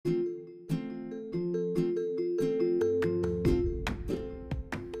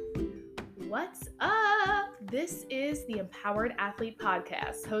This is the Empowered Athlete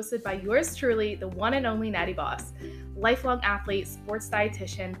Podcast, hosted by yours truly, the one and only Natty Boss, lifelong athlete, sports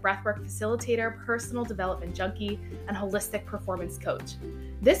dietitian, breathwork facilitator, personal development junkie, and holistic performance coach.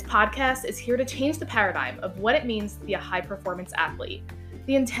 This podcast is here to change the paradigm of what it means to be a high-performance athlete.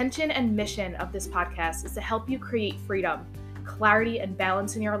 The intention and mission of this podcast is to help you create freedom, clarity, and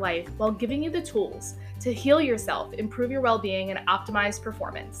balance in your life while giving you the tools to heal yourself, improve your well-being, and optimize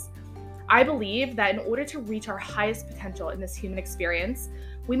performance. I believe that in order to reach our highest potential in this human experience,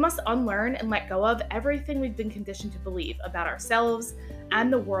 we must unlearn and let go of everything we've been conditioned to believe about ourselves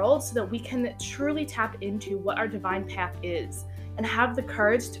and the world so that we can truly tap into what our divine path is and have the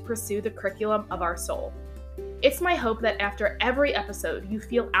courage to pursue the curriculum of our soul. It's my hope that after every episode, you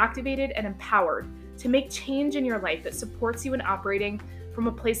feel activated and empowered to make change in your life that supports you in operating from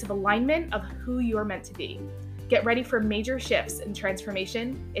a place of alignment of who you are meant to be. Get ready for major shifts and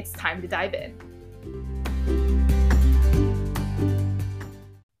transformation. It's time to dive in.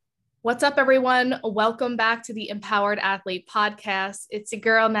 What's up, everyone? Welcome back to the Empowered Athlete Podcast. It's your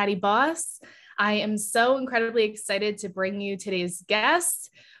girl, Natty Boss. I am so incredibly excited to bring you today's guest.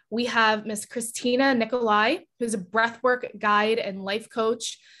 We have Miss Kristina Nicolaj, who's a breathwork guide and life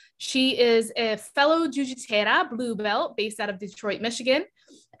coach. She is a fellow Jiu-Jitsu blue belt based out of Detroit, Michigan,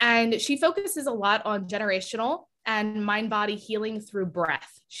 and she focuses a lot on generational and mind-body healing through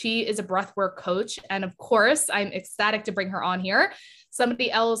breath. She is a breathwork coach, and of course, I'm ecstatic to bring her on here.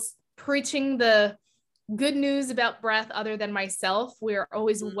 Somebody else preaching the good news about breath other than myself. We're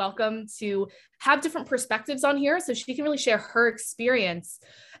always welcome to have different perspectives on here so she can really share her experience,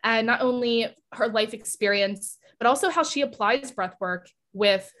 and not only her life experience, but also how she applies breathwork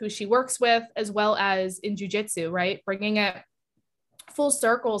with who she works with, as well as in jiu-jitsu, right? Bringing it full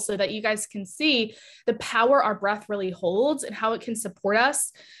circle so that you guys can see the power our breath really holds and how it can support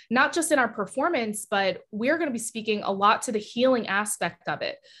us, not just in our performance, but we're going to be speaking a lot to the healing aspect of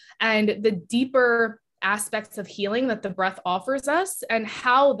it and the deeper aspects of healing that the breath offers us and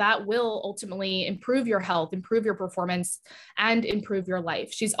how that will ultimately improve your health, improve your performance, and improve your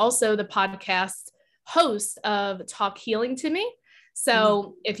life. She's also the podcast host of Talk Healing to Me.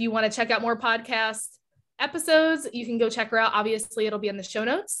 So if you want to check out more podcast episodes, you can go check her out. Obviously, it'll be in the show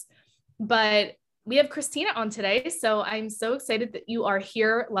notes. But we have Kristina on today. So I'm so excited that you are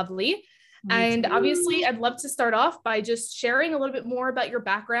here. Lovely. And obviously, I'd love to start off by just sharing a little bit more about your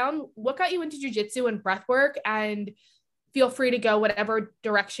background. What got you into jiu-jitsu and breathwork? And feel free to go whatever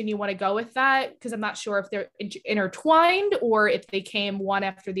direction you want to go with that, because I'm not sure if they're intertwined or if they came one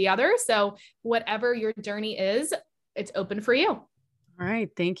after the other. So whatever your journey is, it's open for you. All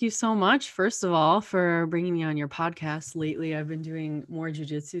right. Thank you so much, first of all, for bringing me on your podcast. Lately, I've been doing more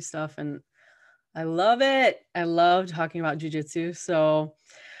jiu-jitsu stuff and I love it. I love talking about jiu-jitsu. So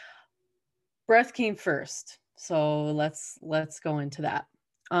breath came first. So let's go into that.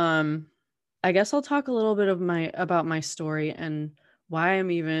 I guess I'll talk a little bit about my story and why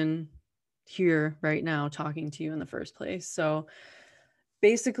I'm even here right now talking to you in the first place. So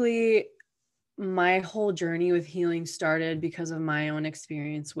basically, my whole journey with healing started because of my own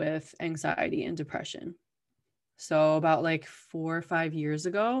experience with anxiety and depression. So about like 4 or 5 years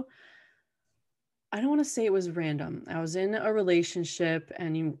ago, I don't want to say it was random. I was in a relationship,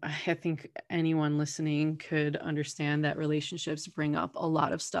 and I think anyone listening could understand that relationships bring up a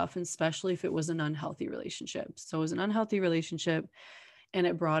lot of stuff, and especially if it was an unhealthy relationship. So it was an unhealthy relationship, and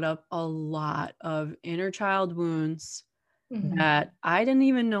it brought up a lot of inner child wounds that I didn't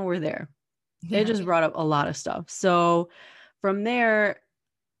even know were there. It just brought up a lot of stuff. So from there,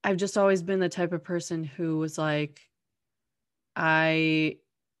 I've just always been the type of person who was like, I'm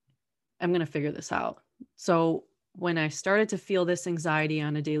going to figure this out. So when I started to feel this anxiety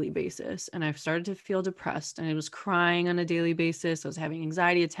on a daily basis, and I've started to feel depressed, and I was crying on a daily basis, I was having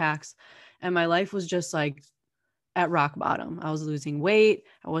anxiety attacks, and my life was just like at rock bottom. I was losing weight.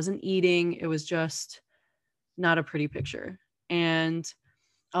 I wasn't eating. It was just not a pretty picture. And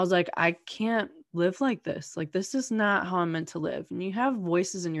I was like, I can't live like this. Like, this is not how I'm meant to live. And you have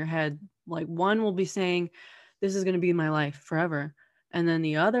voices in your head. Like, one will be saying, this is going to be my life forever. And then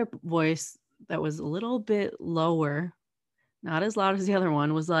the other voice that was a little bit lower, not as loud as the other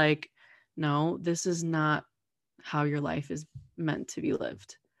one, was like, no, this is not how your life is meant to be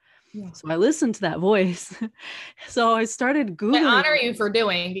lived. Yeah. So I listened to that voice. So I started Googling. I honor you for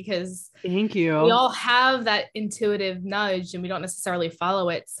doing, because thank you. We all have that intuitive nudge and we don't necessarily follow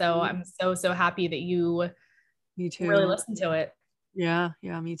it. So I'm so happy that you really listen to it. Yeah,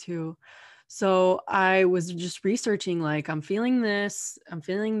 me too. So I was just researching, like, I'm feeling this, I'm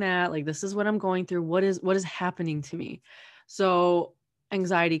feeling that, like, this is what I'm going through. What is happening to me? So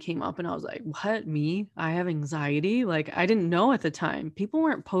anxiety came up and I was like, what, me? I have anxiety? Like, I didn't know at the time. People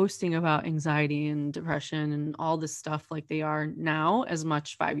weren't posting about anxiety and depression and all this stuff like they are now as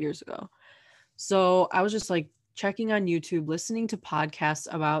much 5 years ago. So I was just like checking on YouTube, listening to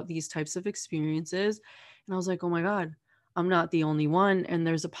podcasts about these types of experiences. And I was like, oh my God, I'm not the only one. And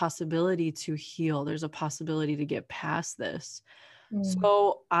there's a possibility to heal. There's a possibility to get past this.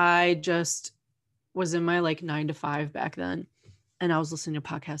 So I just was in my like 9 to 5 back then. And I was listening to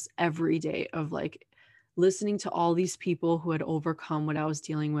podcasts every day of like listening to all these people who had overcome what I was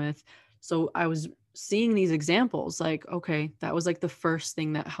dealing with. So I was seeing these examples like, okay, that was like the first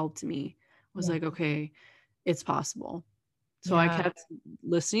thing that helped me was like, okay, it's possible. So I kept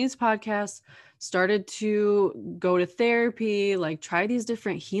listening to podcasts, started to go to therapy, like try these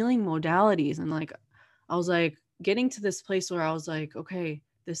different healing modalities. And like, I was like getting to this place where I was like, okay,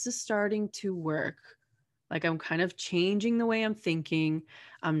 this is starting to work. Like I'm kind of changing the way I'm thinking.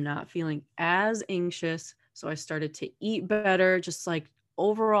 I'm not feeling as anxious. So I started to eat better, just like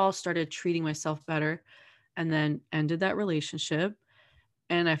overall started treating myself better, and then ended that relationship.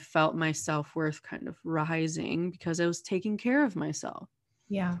 And I felt my self-worth kind of rising because I was taking care of myself.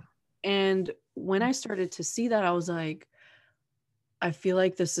 Yeah. And when I started to see that, I was like, I feel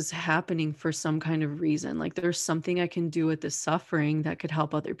like this is happening for some kind of reason. Like there's something I can do with this suffering that could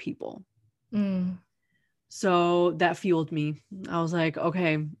help other people. So that fueled me. I was like,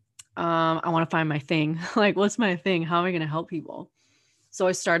 okay, I want to find my thing. Like, what's my thing? How am I going to help people? So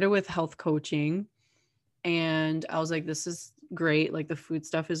I started with health coaching, and I was like, this is great. Like the food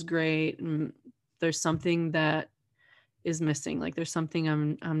stuff is great. And there's something that is missing. Like there's something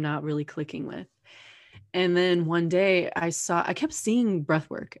I'm not really clicking with. And then one day I kept seeing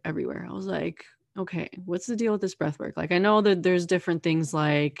breathwork everywhere. I was like, okay, what's the deal with this breathwork? Like I know that there's different things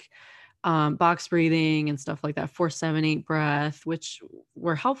like box breathing and stuff like that, 4-7-8 breath, which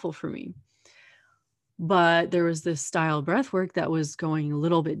were helpful for me. But there was this style of breath work that was going a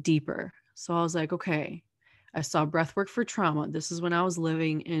little bit deeper. So I was like, okay, I saw breath work for trauma. This is when I was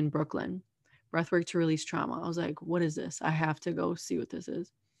living in Brooklyn. Breath work to release trauma. I was like, what is this? I have to go see what this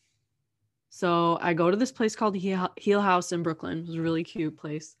is. So I go to this place called Heal House in Brooklyn. It was a really cute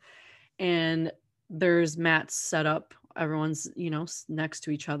place. And there's mats set up. Everyone's, next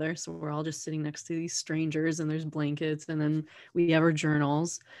to each other. So we're all just sitting next to these strangers, and there's blankets. And then we have our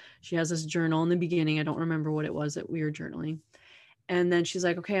journals. She has this journal in the beginning. I don't remember what it was that we were journaling. And then she's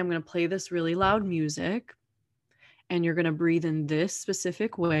like, okay, I'm going to play this really loud music, and you're going to breathe in this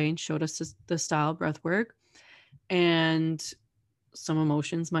specific way, and showed us the style breath work. And some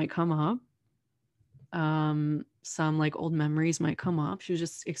emotions might come up. Some like old memories might come up. She was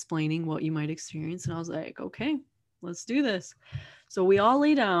just explaining what you might experience. And I was like, okay, let's do this. So we all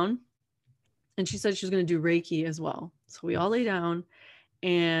lay down, and she said she was going to do Reiki as well. So we all lay down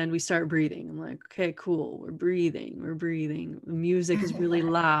and we start breathing. I'm like, okay, cool. We're breathing. The music is really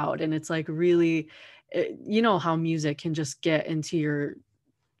loud, and it's like really, you know how music can just get into your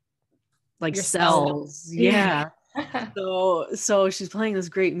like Your cells. Yeah. So she's playing this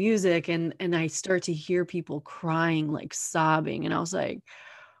great music, and I start to hear people crying, like sobbing, and I was like,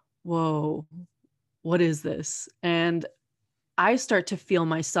 whoa, what is this? And I start to feel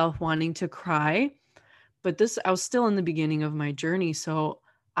myself wanting to cry, but I was still in the beginning of my journey, so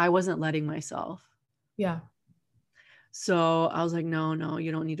I wasn't letting myself. Yeah. So I was like, no,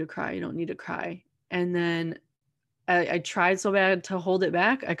 you don't need to cry. You don't need to cry. And then I tried so bad to hold it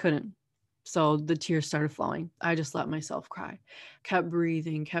back. I couldn't. So the tears started flowing. I just let myself cry, kept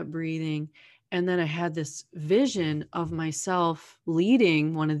breathing. And then I had this vision of myself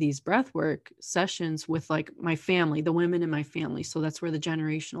leading one of these breathwork sessions with like my family, the women in my family. So that's where the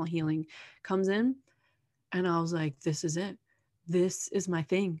generational healing comes in. And I was like, this is it. This is my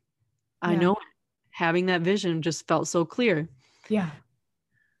thing. I know it. Having that vision just felt so clear. Yeah.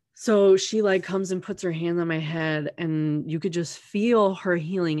 So she like comes and puts her hand on my head, and you could just feel her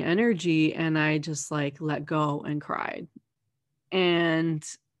healing energy. And I just like let go and cried. And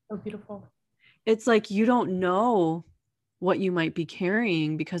So beautiful. it's like, you don't know what you might be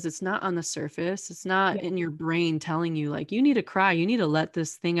carrying because it's not on the surface. It's not in your brain telling you like, you need to cry. You need to let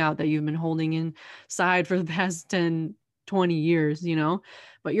this thing out that you've been holding inside for the past 10, 20 years,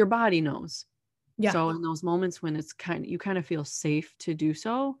 but your body knows. Yeah. So in those moments when you kind of feel safe to do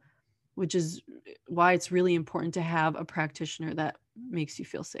so, which is why it's really important to have a practitioner that makes you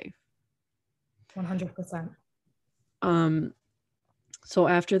feel safe. 100%. So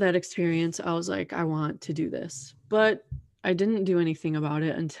after that experience, I was like, I want to do this, but I didn't do anything about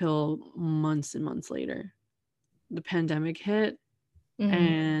it until months and months later. The pandemic hit,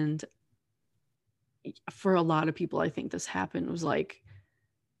 and for a lot of people, I think this happened, was like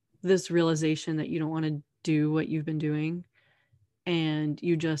this realization that you don't want to do what you've been doing, and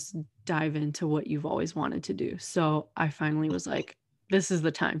you just dive into what you've always wanted to do. So I finally was like, this is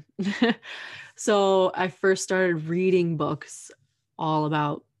the time. So I first started reading books all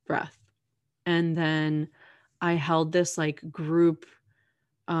about breath. And then I held this like group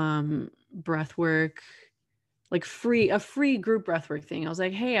breath work, like a free group breathwork thing. I was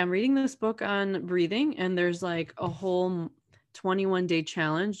like, hey, I'm reading this book on breathing, and there's like a whole 21-day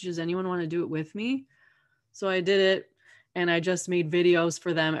challenge. Does anyone want to do it with me? So I did it, and I just made videos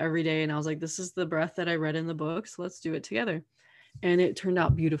for them every day. And I was like, this is the breath that I read in the books. Let's do it together. And it turned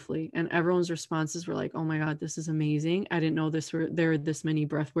out beautifully. And everyone's responses were like, oh my God, this is amazing. I didn't know there were this many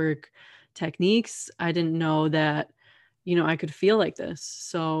breathwork techniques. I didn't know that, I could feel like this.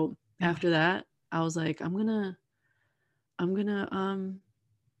 So after that, I was like, I'm gonna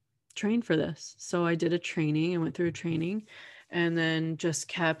train for this. So I did a training. I went through a training, and then just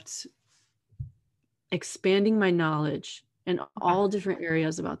kept expanding my knowledge in all different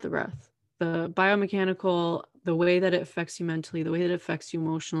areas about the breath, the biomechanical, the way that it affects you mentally, the way that it affects you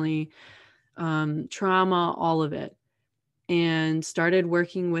emotionally, trauma, all of it. And started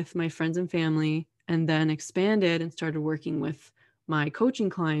working with my friends and family, and then expanded and started working with my coaching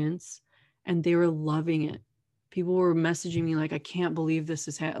clients, and they were loving it. People were messaging me like, I can't believe this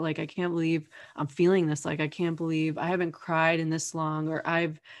is like, I can't believe I'm feeling this. Like, I can't believe I haven't cried in this long, or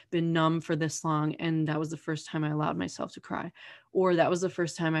I've been numb for this long. And that was the first time I allowed myself to cry. Or that was the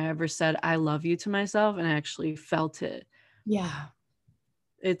first time I ever said, I love you to myself, and I actually felt it. Yeah.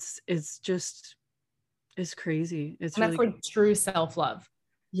 It's crazy. It's And that's really like true self-love.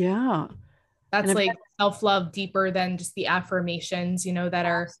 Yeah. That's like self-love deeper than just the affirmations, that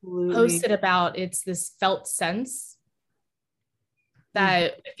are posted about. It's this felt sense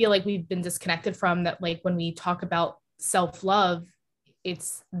that I feel like we've been disconnected from, that like when we talk about self-love,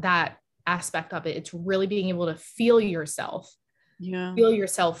 it's that aspect of it. It's really being able to feel yourself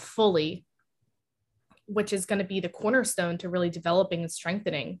fully, which is going to be the cornerstone to really developing and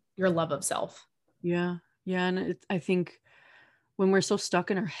strengthening your love of self. Yeah. And I think when we're so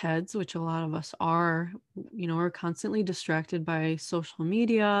stuck in our heads, which a lot of us are, we're constantly distracted by social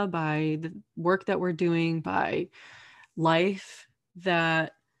media, by the work that we're doing, by life,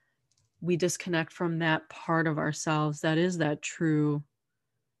 that we disconnect from that part of ourselves that is that truth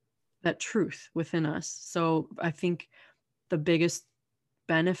within us. So I think the biggest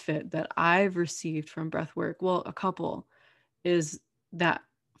benefit that I've received from breath work, well, a couple, is that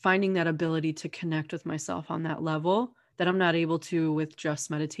finding that ability to connect with myself on that level that I'm not able to with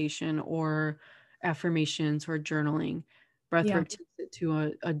just meditation or affirmations or journaling. Breathwork takes it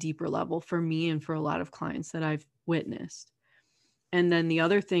to a deeper level for me and for a lot of clients that I've witnessed. And then the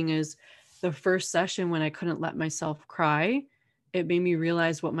other thing is, the first session when I couldn't let myself cry, it made me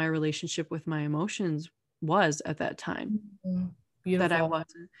realize what my relationship with my emotions was at that time. Beautiful. That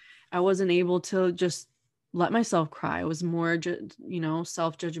I wasn't able to just let myself cry. I was more,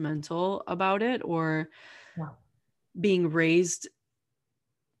 self-judgmental about it, or being raised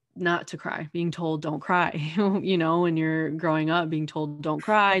not to cry, being told don't cry, when you're growing up, being told don't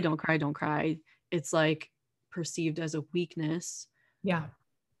cry, don't cry, don't cry. It's like perceived as a weakness. Yeah.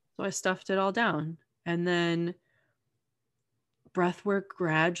 So I stuffed it all down. And then breath work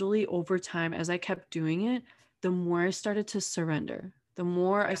gradually over time, as I kept doing it, the more I started to surrender, the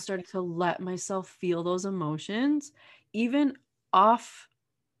more I started to let myself feel those emotions, even not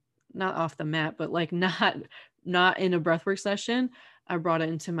off the mat, but like not in a breathwork session. I brought it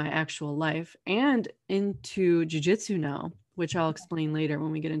into my actual life and into jujitsu now, which I'll explain later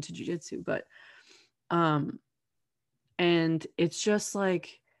when we get into jujitsu. But, and it's just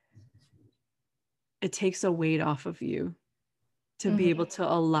like, it takes a weight off of you to be able to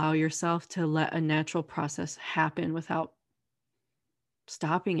allow yourself to let a natural process happen without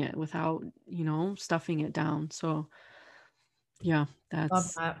stopping it, without, stuffing it down. So yeah,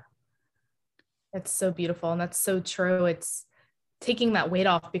 Love that. That's so beautiful. And that's so true. It's taking that weight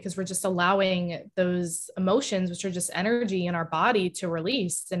off, because we're just allowing those emotions, which are just energy in our body, to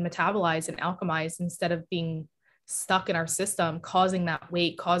release and metabolize and alchemize, instead of being stuck in our system, causing that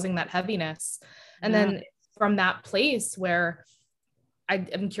weight, causing that heaviness. And then from that place where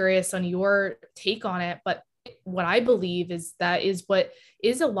I'm curious on your take on it, but what I believe is that is what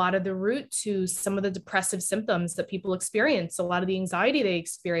is a lot of the root to some of the depressive symptoms that people experience, a lot of the anxiety they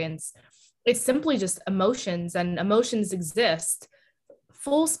experience. It's simply just emotions, and emotions exist,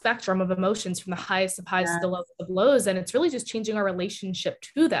 full spectrum of emotions, from the highest of highs to the lowest of lows. And it's really just changing our relationship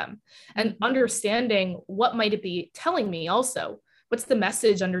to them and understanding what might it be telling me also. What's the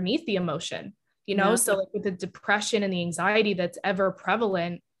message underneath the emotion? So like with the depression and the anxiety that's ever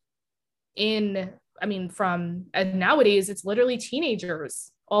prevalent, and nowadays it's literally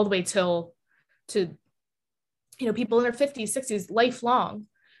teenagers all the way to people in their 50s, 60s, lifelong,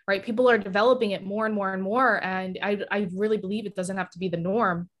 right? People are developing it more and more and more. And I really believe it doesn't have to be the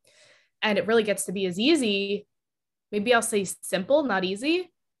norm. And it really gets to be as easy, maybe I'll say simple, not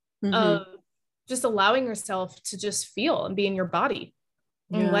easy, of just allowing yourself to just feel and be in your body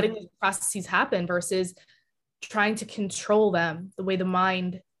and letting those processes happen versus trying to control them the way the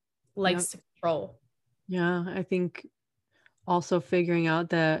mind likes to control. Yeah, I think also figuring out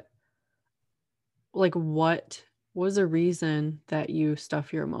that, like, what was a reason that you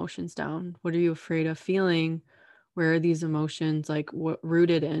stuff your emotions down? What are you afraid of feeling? Where are these emotions like what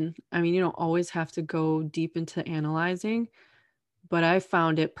rooted in? I mean, you don't always have to go deep into analyzing, but I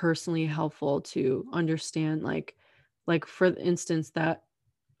found it personally helpful to understand, like for instance, that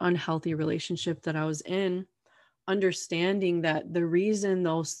unhealthy relationship that I was in, understanding that the reason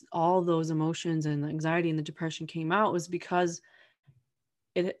all those emotions and the anxiety and the depression came out was because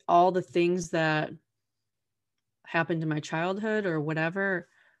all the things that happened in my childhood or whatever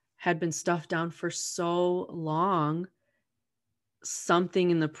had been stuffed down for so long. Something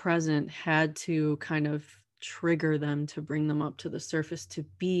in the present had to kind of trigger them to bring them up to the surface to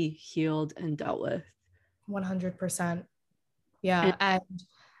be healed and dealt with. 100%. Yeah. And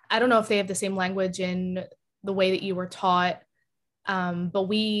I don't know if they have the same language in the way that you were taught. But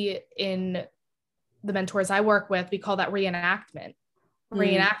we, in the mentors I work with, we call that reenactment.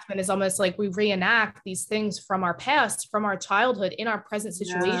 Reenactment is almost like we reenact these things from our past, from our childhood, in our present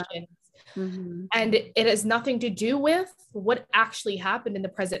situation. And it has nothing to do with what actually happened in the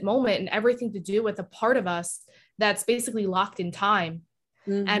present moment and everything to do with a part of us that's basically locked in time.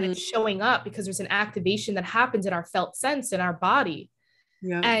 And it's showing up because there's an activation that happens in our felt sense in our body.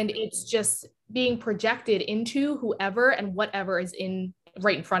 And it's just being projected into whoever and whatever is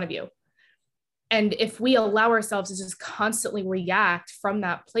right in front of you. And if we allow ourselves to just constantly react from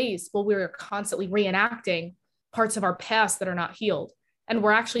that place, well, we're constantly reenacting parts of our past that are not healed. And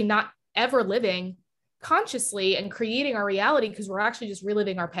we're actually not ever living consciously and creating our reality because we're actually just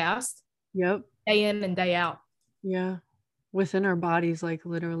reliving our past. Day in and day out. Within our bodies, like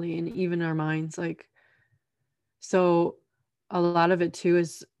literally, and even our minds. Like, so a lot of it too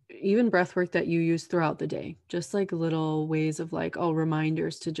is even breath work that you use throughout the day, just like little ways of like,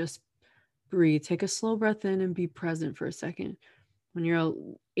 reminders to just breathe, take a slow breath in and be present for a second. When you're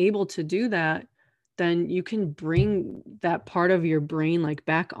able to do that, then you can bring that part of your brain like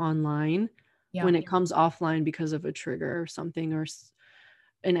back online when it comes offline because of a trigger or something, or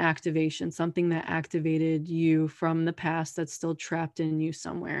an activation, something that activated you from the past that's still trapped in you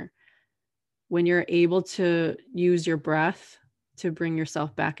somewhere. When you're able to use your breath to bring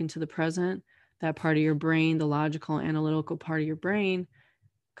yourself back into the present, that part of your brain, the logical, analytical part of your brain,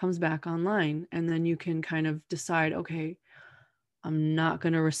 comes back online. And then you can kind of decide, okay, I'm not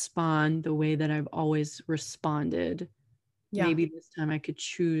going to respond the way that I've always responded. Maybe this time I could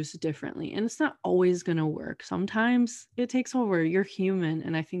choose differently. And it's not always going to work. Sometimes it takes over. You're human.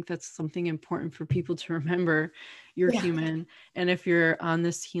 And I think that's something important for people to remember. You're human. And if you're on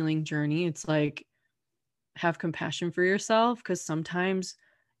this healing journey, it's like, have compassion for yourself, because sometimes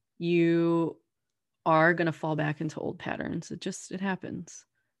you are going to fall back into old patterns. It happens.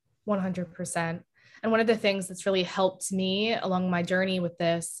 100%. And one of the things that's really helped me along my journey with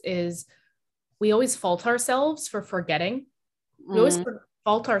this is we always fault ourselves for forgetting. We always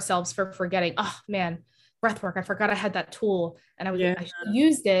fault ourselves for forgetting. Oh man, breathwork. I forgot I had that tool and I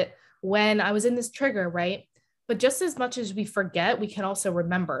used it when I was in this trigger, right? But just as much as we forget, we can also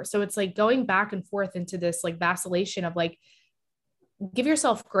remember. So it's like going back and forth into this like vacillation of like, give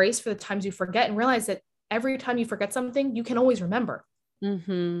yourself grace for the times you forget and realize that every time you forget something, you can always remember.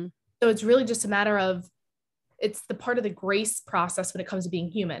 So it's really just a matter of, it's the part of the grace process when it comes to being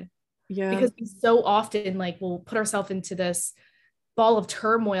human. Because we so often like we'll put ourselves into this ball of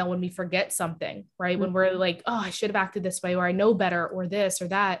turmoil when we forget something, right? When we're like, oh, I should have acted this way, or I know better, or this or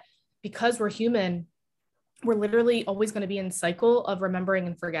that. Because we're human, we're literally always going to be in cycle of remembering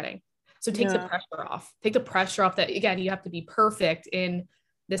and forgetting. So take the pressure off. Take the pressure off that, again, you have to be perfect in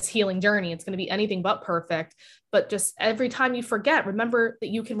this healing journey. It's going to be anything but perfect. But just every time you forget, remember that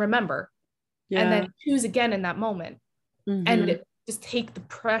you can remember. And then choose again in that moment. And just take the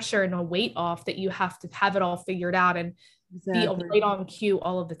pressure and a weight off that you have to have it all figured out and be right on cue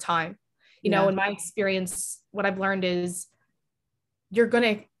all of the time. You know, in my experience, what I've learned is you're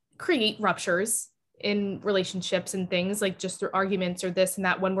going to create ruptures in relationships and things like just through arguments or this and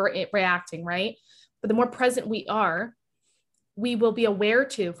that when we're reacting, right? But the more present we are, we will be aware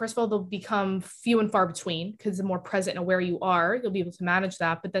to, first of all, they'll become few and far between, because the more present and aware you are, you'll be able to manage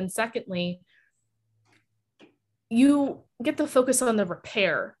that. But then secondly, you get to focus on the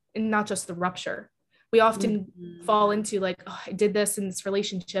repair and not just the rupture. We often fall into like, oh, I did this in this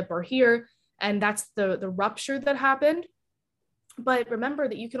relationship or here, and that's the rupture that happened. But remember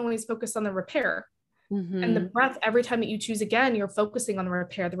that you can always focus on the repair. And the breath, every time that you choose again, you're focusing on the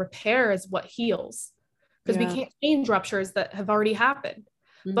repair. The repair is what heals, because we can't change ruptures that have already happened,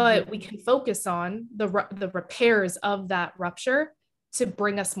 but we can focus on the repairs of that rupture to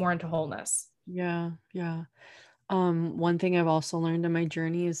bring us more into wholeness. Yeah. One thing I've also learned in my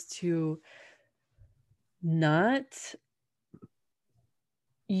journey is to not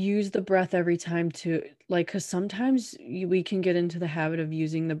use the breath every time to like, because sometimes we can get into the habit of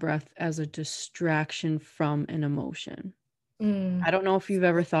using the breath as a distraction from an emotion. I don't know if you've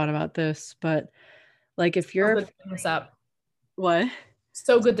ever thought about this, but like if you're so good to bring this up. What?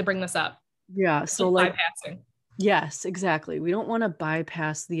 So good to bring this up. Yeah. So like bypassing. Yes, exactly. We don't want to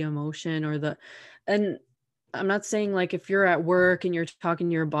bypass the emotion and I'm not saying like if you're at work and you're talking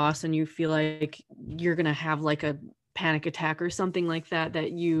to your boss and you feel like you're going to have like a panic attack or something like that,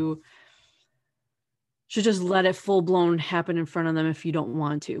 that you should just let it full blown happen in front of them if you don't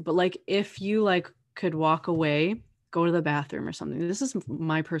want to. But like if you like could walk away, go to the bathroom or something. This is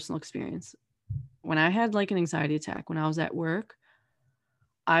my personal experience. When I had like an anxiety attack when I was at work,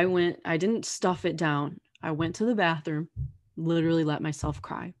 I didn't stuff it down. I went to the bathroom, literally let myself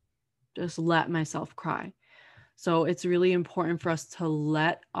cry. Just let myself cry. So it's really important for us to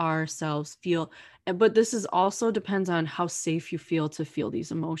let ourselves feel, but this is also depends on how safe you feel to feel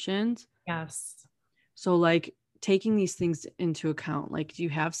these emotions. Yes. So like taking these things into account, like do you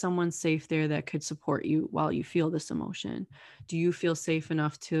have someone safe there that could support you while you feel this emotion? Do you feel safe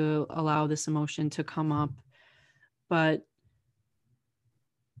enough to allow this emotion to come up? But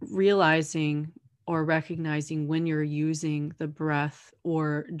realizing or recognizing when you're using the breath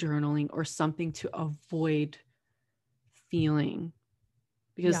or journaling or something to avoid feeling,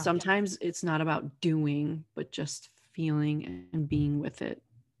 because sometimes it's not about doing, but just feeling and being with it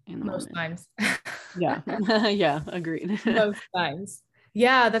in the Most moment. times. Yeah. Yeah, agreed. Most times.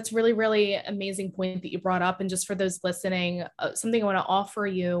 Yeah, that's really, really amazing point that you brought up. And just for those listening, something I want to offer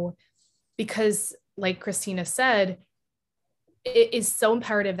you, because like Kristina said, it is so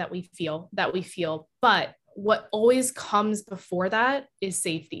imperative that we feel, but what always comes before that is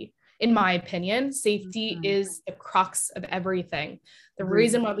safety. In my opinion, safety is the crux of everything. The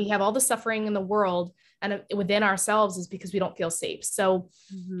reason why we have all the suffering in the world and within ourselves is because we don't feel safe. So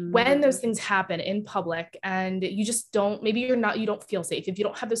when those things happen in public and you just don't, maybe you don't feel safe, if you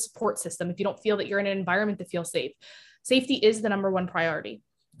don't have the support system, if you don't feel that you're in an environment to feel safe, safety is the number one priority.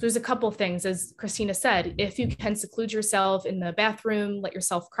 There's a couple of things, as Kristina said, if you can seclude yourself in the bathroom, let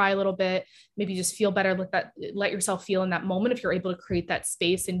yourself cry a little bit, maybe just feel better, let yourself feel in that moment. If you're able to create that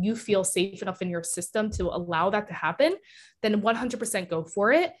space and you feel safe enough in your system to allow that to happen, then 100% go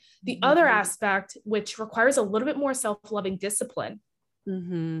for it. The other aspect, which requires a little bit more self-loving discipline,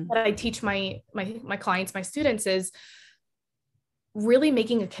 that I teach my clients, my students, is really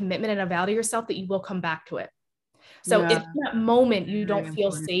making a commitment and a vow to yourself that you will come back to it. So if in that moment you don't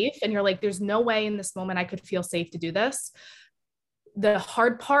feel safe and you're like, there's no way in this moment I could feel safe to do this, the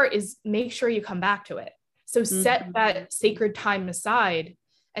hard part is make sure you come back to it. So set that sacred time aside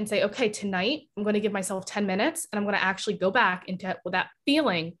and say, okay, tonight I'm going to give myself 10 minutes and I'm going to actually go back into that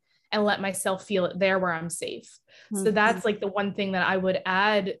feeling and let myself feel it there where I'm safe. So that's like the one thing that I would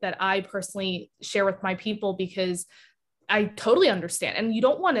add that I personally share with my people, because I totally understand. And you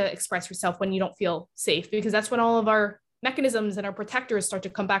don't want to express yourself when you don't feel safe, because that's when all of our mechanisms and our protectors start to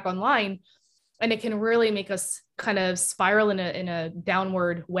come back online. And it can really make us kind of spiral in a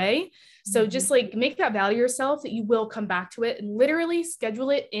downward way. So just like make that vow to yourself that you will come back to it and literally schedule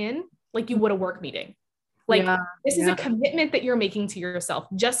it in like you would a work meeting. Like this is a commitment that you're making to yourself,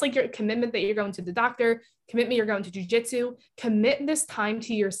 just like your commitment that you're going to the doctor, commitment you're going to jujitsu, commit this time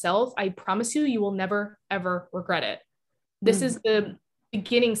to yourself. I promise you, you will never, ever regret it. This is the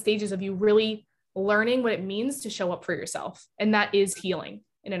beginning stages of you really learning what it means to show up for yourself. And that is healing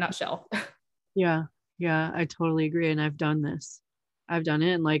in a nutshell. Yeah, I totally agree. And I've done this. I've done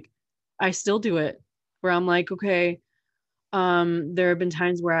it. And like, I still do it where I'm like, okay, there have been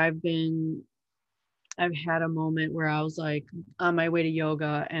times where I've had a moment where I was like on my way to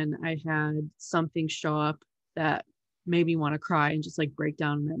yoga and I had something show up that made me want to cry and just like break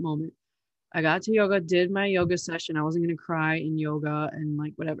down in that moment. I got to yoga, did my yoga session. I wasn't going to cry in yoga and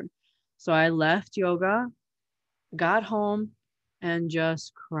like whatever. So I left yoga, got home and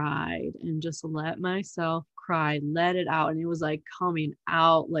just cried and just let myself cried, let it out. And it was like coming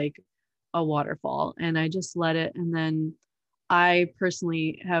out like a waterfall. And I just let it. And then I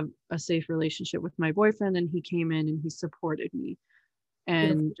personally have a safe relationship with my boyfriend, and he came in and he supported me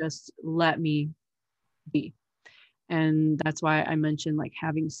Beautiful. and just let me be. And that's why I mentioned like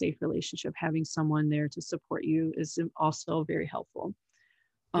having a safe relationship, having someone there to support you is also very helpful.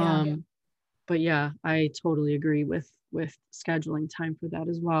 Yeah. But yeah, I totally agree with scheduling time for that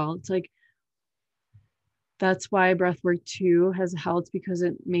as well. It's like that's why breathwork too has helped, because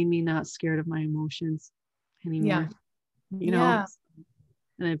it made me not scared of my emotions Yeah. anymore, you know. Yeah.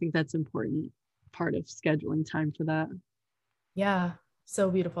 And I think that's important part of scheduling time for that. Yeah. So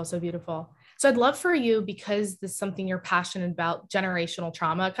beautiful. So beautiful. So I'd love for you, because this is something you're passionate about, generational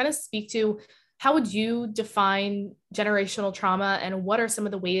trauma, kind of speak to how would you define generational trauma, and what are some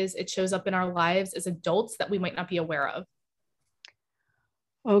of the ways it shows up in our lives as adults that we might not be aware of?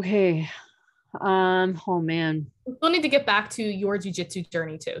 Okay. Oh man. We still need to get back to your jujitsu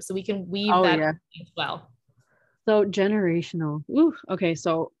journey too, so we can weave Oh that yeah. as well. So generational. Ooh, okay.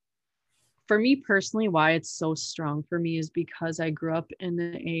 So for me personally, why it's so strong for me is because I grew up in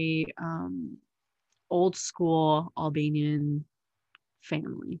a old school Albanian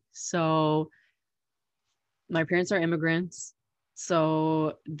family. So my parents are immigrants.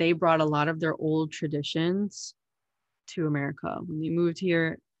 So they brought a lot of their old traditions to America. When they moved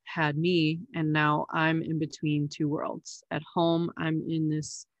here, had me, and now I'm in between two worlds. At home, I'm in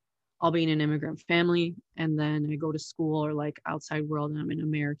this Albanian immigrant family, and then I go to school or like outside world and I'm in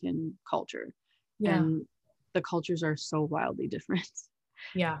American culture. Yeah. And the cultures are so wildly different.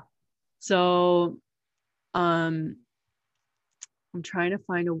 Yeah. So um I'm trying to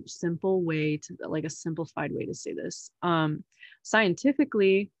find a simple way to, like a simplified way to say this.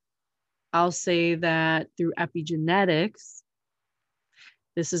 Scientifically, I'll say that through epigenetics,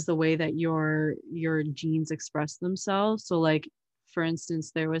 this is the way that your genes express themselves. So like for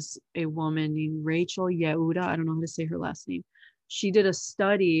instance, there was a woman named Rachel Yehuda, I don't know how to say her last name. She did a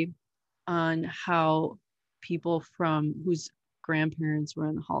study on how people from whose grandparents were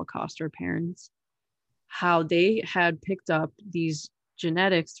in the Holocaust or parents, how they had picked up these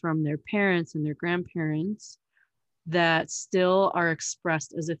genetics from their parents and their grandparents that still are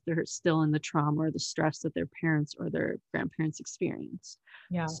expressed as if they're still in the trauma or the stress that their parents or their grandparents experienced.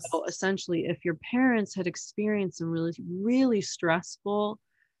 Yes. So essentially, if your parents had experienced some really, really stressful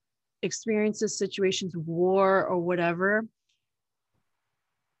experiences, situations, war, or whatever,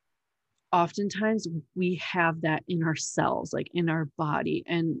 oftentimes we have that in our cells, like in our body.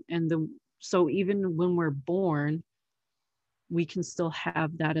 So even when we're born, we can still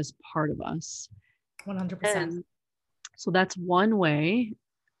have that as part of us. 100%. And so that's one way.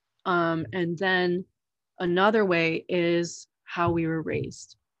 And then another way is how we were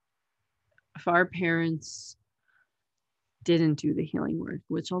raised. If our parents didn't do the healing work,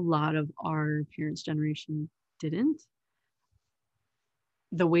 which a lot of our parents' generation didn't,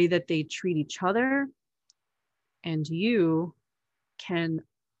 the way that they treat each other and you can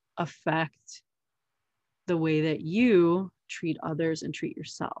affect the way that you treat others and treat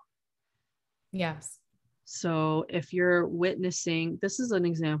yourself. Yes. So if you're witnessing, this is an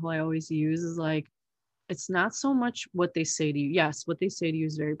example I always use, is like, it's not so much what they say to you. Yes, what they say to you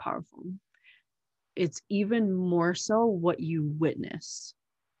is very powerful. It's even more so what you witness,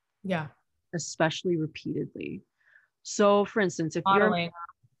 Yeah. especially repeatedly. So for instance, if you're, Modeling.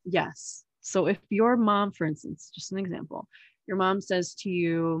 yes. So if your mom, for instance, just an example, your mom says to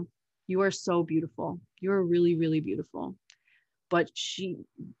you, you are so beautiful. You're really, really beautiful. But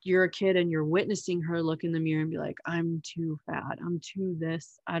you're a kid and you're witnessing her look in the mirror and be like, I'm too fat, I'm too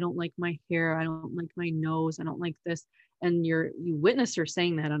this, I don't like my hair, I don't like my nose, I don't like this. And you witness her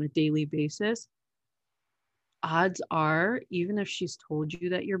saying that on a daily basis. Odds are, even if she's told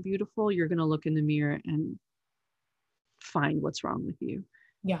you that you're beautiful, you're going to look in the mirror and find what's wrong with you.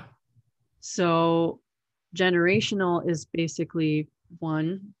 Yeah. So generational is basically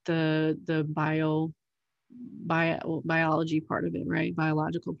one, the biology part of it, right?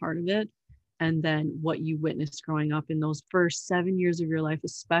 Biological part of it. And then what you witnessed growing up in those first 7 years of your life,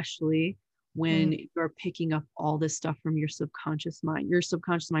 especially when you're picking up all this stuff from your subconscious mind. Your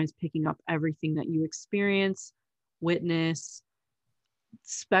subconscious mind is picking up everything that you experience, witness,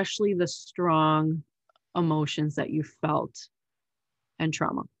 especially the strong emotions that you felt and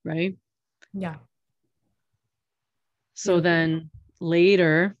trauma, right? Yeah. So Beautiful. then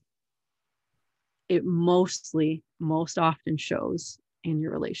later, it most often shows in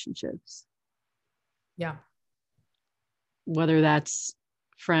your relationships. Yeah. Whether that's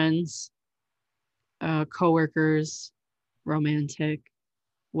friends, coworkers, romantic,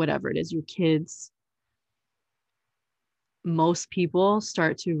 whatever it is, your kids. most people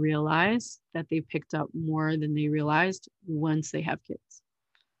start to realize that they picked up more than they realized once they have kids.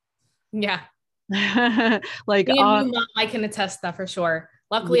 Yeah. Like, Being a new mom, I can attest that for sure.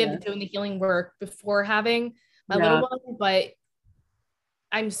 Luckily, yeah, I've been doing the healing work before having my little yeah, one, but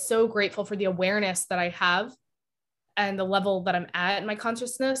I'm so grateful for the awareness that I have and the level that I'm at in my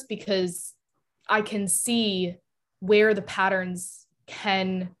consciousness, because I can see where the patterns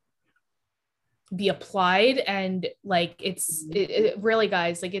can be applied. And like it really,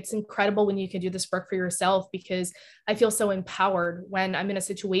 guys, like it's incredible when you can do this work for yourself, because I feel so empowered when I'm in a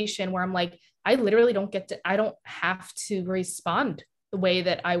situation where I'm like, I literally I don't have to respond the way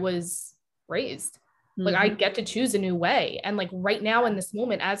that I was raised. Like I mm-hmm. get to choose a new way. And like right now in this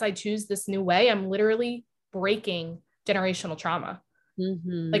moment, as I choose this new way, I'm literally breaking generational trauma. Like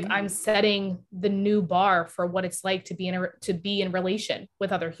Mm-hmm. I'm setting the new bar for what it's like to be in relation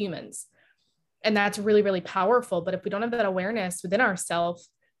with other humans. And that's really, really powerful. But if we don't have that awareness within ourselves,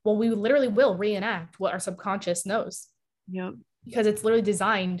 well, we literally will reenact what our subconscious knows. Yep. Because it's literally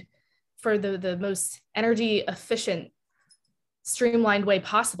designed for the most energy efficient, streamlined way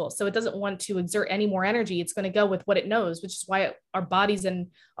possible. So it doesn't want to exert any more energy. It's going to go with what it knows, which is why our bodies and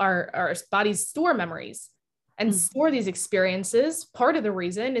our bodies store memories and store these experiences. Part of the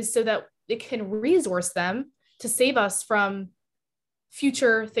reason is so that it can resource them to save us from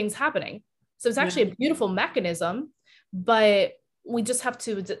future things happening. So it's actually a beautiful mechanism, but we just have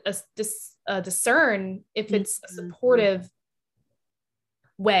to discern if it's a supportive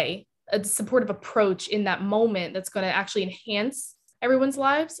way, a supportive approach in that moment that's going to actually enhance everyone's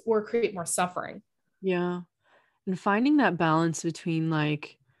lives or create more suffering. Yeah. And finding that balance between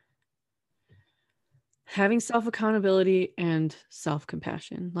like having self-accountability and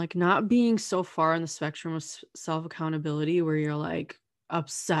self-compassion, like not being so far on the spectrum of self-accountability where you're like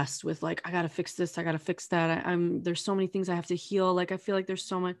obsessed with like, I gotta fix this, I gotta fix that. I'm there's so many things I have to heal. Like I feel like there's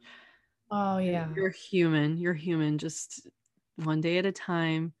so much. Oh yeah. You're human. Just one day at a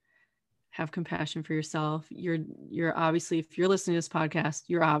time. Have compassion for yourself. You're obviously, if you're listening to this podcast,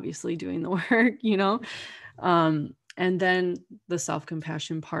 you're obviously doing the work, you know? And then the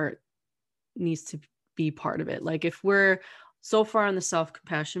self-compassion part needs to be part of it. Like if we're so far on the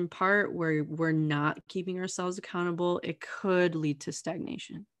self-compassion part where we're not keeping ourselves accountable, it could lead to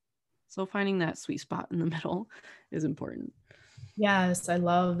stagnation. So finding that sweet spot in the middle is important. Yes, I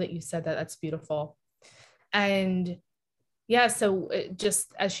love that you said that. That's beautiful. And yeah, so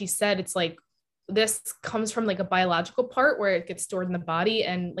just as she said, it's like this comes from like a biological part where it gets stored in the body.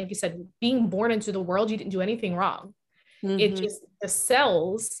 And like you said, being born into the world, you didn't do anything wrong. It Mm-hmm. just, the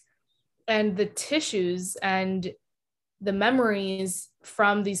cells and the tissues and the memories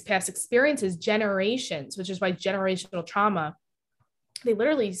from these past experiences, generations, which is why generational trauma, they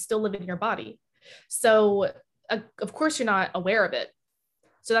literally still live in your body. So, of course, you're not aware of it.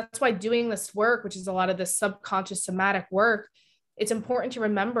 So that's why doing this work, which is a lot of the subconscious somatic work, it's important to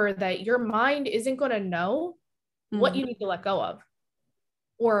remember that your mind isn't going to know what you need to let go of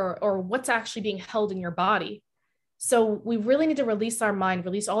or what's actually being held in your body. So we really need to release our mind,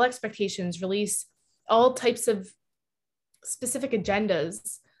 release all expectations, release all types of specific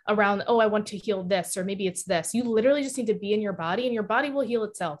agendas around, oh, I want to heal this, or maybe it's this. You literally just need to be in your body and your body will heal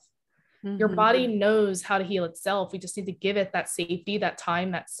itself. Your body knows how to heal itself. We just need to give it that safety, that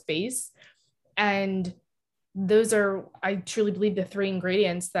time, that space. And those are, I truly believe, the three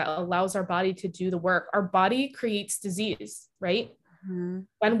ingredients that allows our body to do the work. Our body creates disease, right?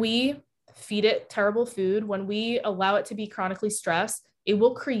 When we feed it terrible food, when we allow it to be chronically stressed, it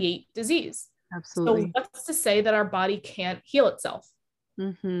will create disease. Absolutely. So what's to say that our body can't heal itself?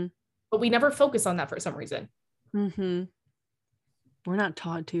 But we never focus on that for some reason. We're not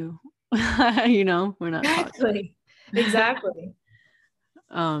taught to. You know, we're not taught to. Exactly.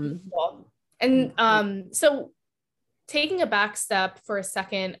 And so taking a back step for a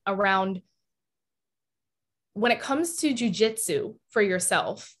second around when it comes to jujitsu for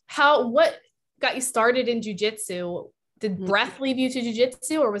yourself, what got you started in jujitsu? Did breath lead you to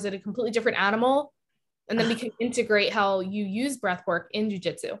jujitsu, or was it a completely different animal? And then we can integrate how you use breath work in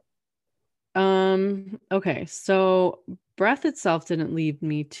jujitsu. Okay, so breath itself didn't lead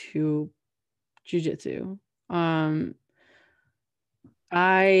me to jujitsu.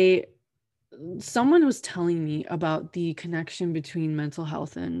 Someone was telling me about the connection between mental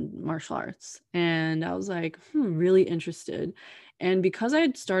health and martial arts, and I was like, really interested. And because I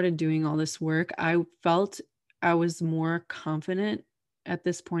had started doing all this work, I felt I was more confident at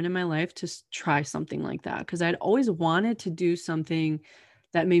this point in my life to try something like that, because I'd always wanted to do something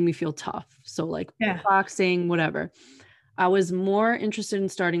that made me feel tough. So like boxing, whatever. I was more interested in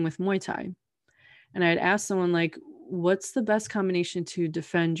starting with Muay Thai. And I had asked someone like, what's the best combination to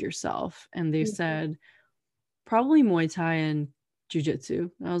defend yourself? And they said, probably Muay Thai and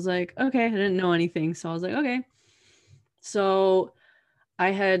Jiu-Jitsu. I was like, okay, I didn't know anything. So I was like, okay. So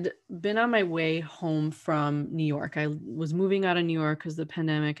I had been on my way home from New York. I was moving out of New York because of the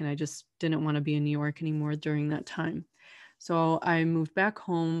pandemic, and I just didn't want to be in New York anymore during that time. So I moved back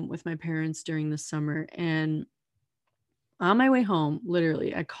home with my parents during the summer. And on my way home,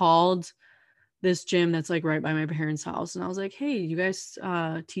 literally, I called this gym that's like right by my parents' house. And I was like, hey, you guys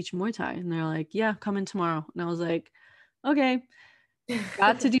teach Muay Thai? And they're like, yeah, come in tomorrow. And I was like, okay.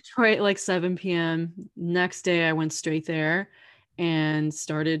 Got to Detroit like 7 p.m. Next day, I went straight there and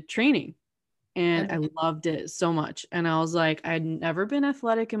started training. And I loved it so much. And I was like, I'd never been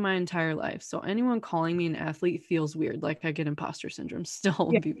athletic in my entire life. So anyone calling me an athlete feels weird. Like I get imposter syndrome still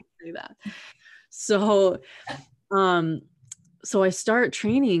when people say that. So, so I start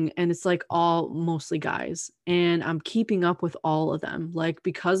training and it's like all mostly guys, and I'm keeping up with all of them. Like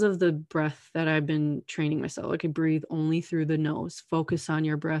because of the breath that I've been training myself, like I breathe only through the nose, focus on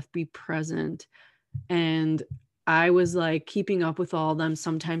your breath, be present. And I was like keeping up with all of them,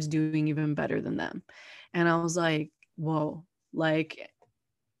 sometimes doing even better than them. And I was like, whoa, like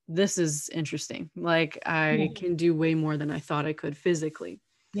this is interesting. Like I can do way more than I thought I could physically.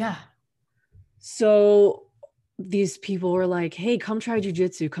 Yeah. So these people were like, hey, come try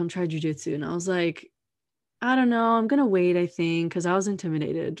jujitsu, come try jujitsu. And I was like, I don't know, I'm gonna wait, I think, because I was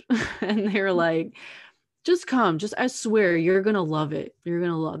intimidated. And they were like, just come, just I swear you're gonna love it. You're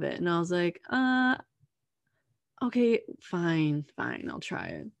gonna love it. And I was like, okay, fine, I'll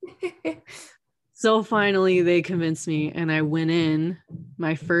try it. So finally they convinced me and I went in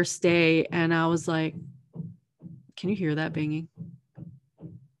my first day and I was like, can you hear that banging?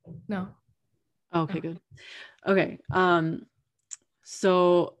 No. Okay, good. Okay.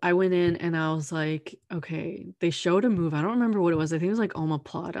 So I went in and I was like, okay, they showed a move. I don't remember what it was. I think it was like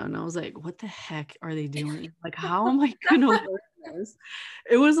omoplata. And I was like, what the heck are they doing? Like, how am I going to learn this?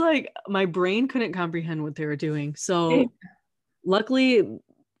 It was like my brain couldn't comprehend what they were doing. So luckily, a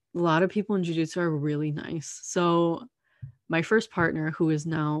lot of people in jiu-jitsu are really nice. So my first partner, who is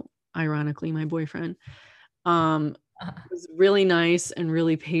now ironically my boyfriend, was really nice and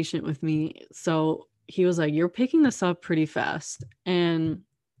really patient with me. So he was like, you're picking this up pretty fast. And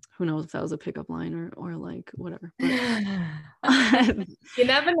who knows if that was a pickup line or like whatever. But You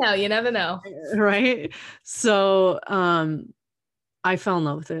never know. You never know. Right. So I fell in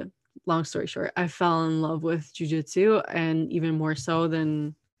love with it. Long story short, I fell in love with jujitsu, and even more so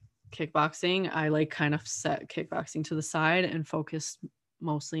than kickboxing, I like kind of set kickboxing to the side and focused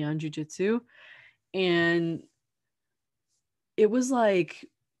mostly on jujitsu. And it was like,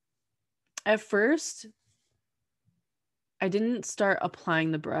 at first, I didn't start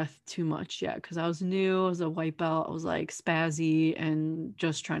applying the breath too much yet because I was new. I was a white belt. I was like spazzy and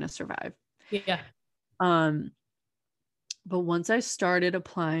just trying to survive. Yeah. But once I started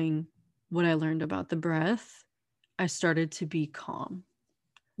applying what I learned about the breath, I started to be calm.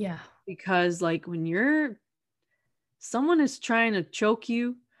 Yeah. Because like when someone is trying to choke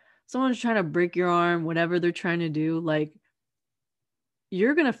you, someone's trying to break your arm, whatever they're trying to do, like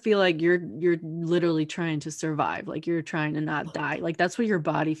you're going to feel like you're literally trying to survive. Like you're trying to not die. Like that's what your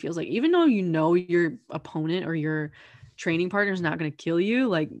body feels like. Even though you know your opponent or your training partner is not going to kill you,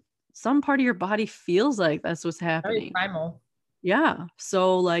 like some part of your body feels like that's what's happening. Very primal. Yeah.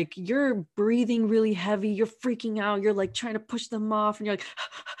 So like you're breathing really heavy, you're freaking out, you're like trying to push them off and you're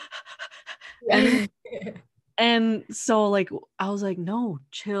like, and so like, I was like, no,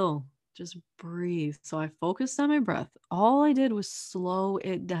 chill. Just breathe. So I focused on my breath. All I did was slow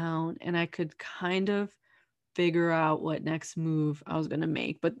it down and I could kind of figure out what next move I was going to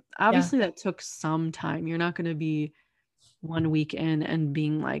make. But obviously that took some time. You're not going to be 1 week in and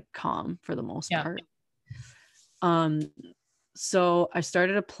being like calm for the most part. So I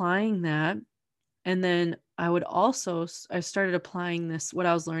started applying that. And then I started applying this, what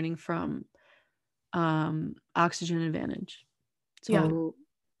I was learning from Oxygen Advantage. So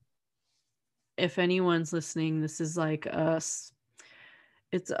if anyone's listening, this is like it's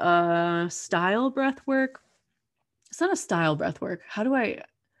a style breath work. It's not a style breath work.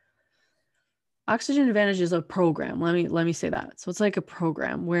 Oxygen Advantage is a program. Let me say that. So it's like a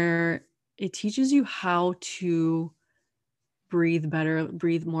program where it teaches you how to breathe better,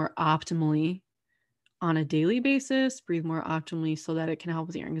 breathe more optimally on a daily basis, breathe more optimally so that it can help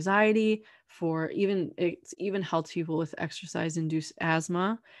with your anxiety, it's even helps people with exercise induced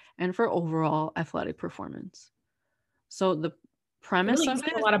asthma and for overall athletic performance. So the premise of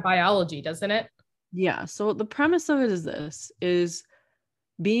it, a lot of biology, doesn't it? Yeah. So the premise of it is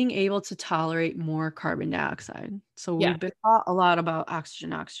being able to tolerate more carbon dioxide. So Yeah. we've been taught a lot about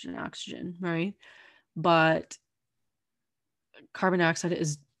oxygen, oxygen, oxygen, right? But carbon dioxide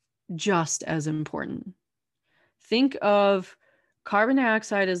is just as important. Think of carbon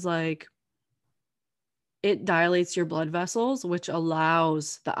dioxide as like, it dilates your blood vessels, which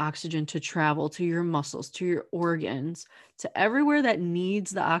allows the oxygen to travel to your muscles, to your organs, to everywhere that needs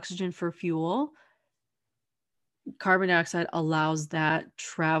the oxygen for fuel. Carbon dioxide allows that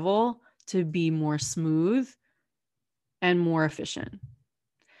travel to be more smooth and more efficient.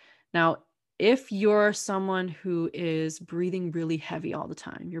 Now, if you're someone who is breathing really heavy all the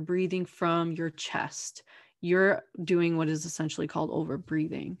time, you're breathing from your chest, you're doing what is essentially called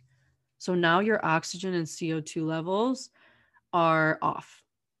overbreathing. So now your oxygen and CO2 levels are off.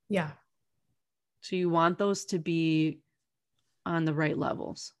 Yeah. So you want those to be on the right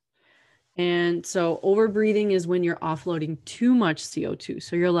levels. And so overbreathing is when you're offloading too much CO2.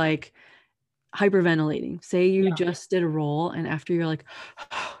 So you're like hyperventilating. Say you just did a roll and after you're like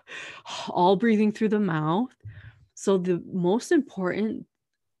all breathing through the mouth. So the most important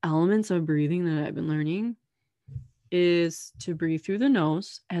elements of breathing that I've been learning is to breathe through the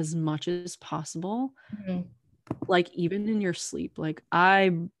nose as much as possible. Mm-hmm. Like even in your sleep. Like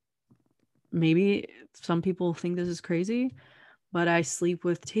maybe some people think this is crazy, but I sleep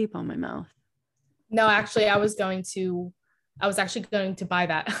with tape on my mouth. No, actually, I was actually going to buy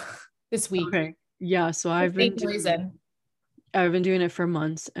that this week. Okay. Yeah. So I've been doing it for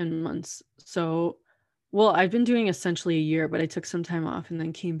months and months. So, well, I've been doing essentially a year, but I took some time off and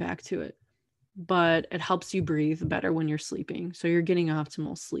then came back to it. But it helps you breathe better when you're sleeping. So you're getting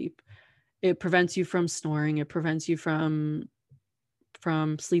optimal sleep. It prevents you from snoring. It prevents you from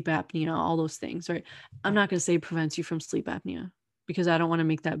sleep apnea, all those things, right? I'm not going to say prevents you from sleep apnea because I don't want to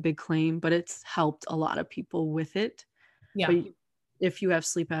make that big claim, but it's helped a lot of people with it. Yeah. But if you have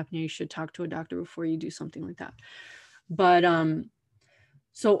sleep apnea, you should talk to a doctor before you do something like that. But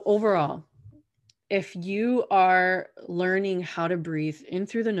so overall, if you are learning how to breathe in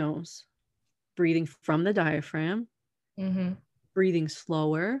through the nose, breathing from the diaphragm, Mm-hmm. breathing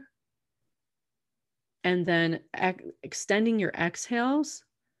slower, and then extending your exhales,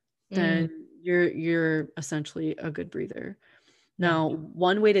 then you're essentially a good breather. Now,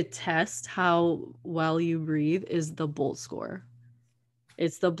 one way to test how well you breathe is the BOLT score.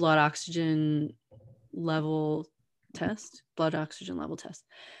 It's the blood oxygen level test.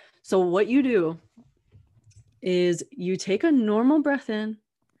 So what you do is you take a normal breath in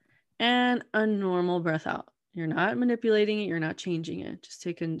and a normal breath out. You're not manipulating it. You're not changing it. Just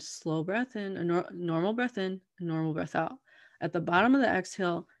take a slow breath in, a normal breath in, a normal breath out. At the bottom of the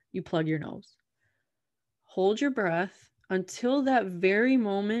exhale, you plug your nose. Hold your breath until that very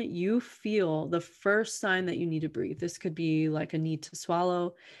moment you feel the first sign that you need to breathe. This could be like a need to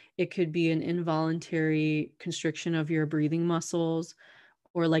swallow. It could be an involuntary constriction of your breathing muscles,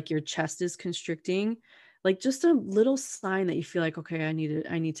 or like your chest is constricting, like just a little sign that you feel like, okay, I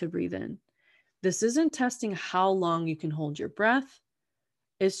need to breathe in. This isn't testing how long you can hold your breath.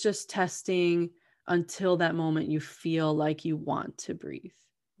 It's just testing until that moment you feel like you want to breathe.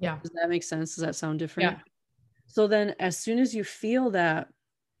 Yeah. Does that make sense? Does that sound different? Yeah. So then as soon as you feel that,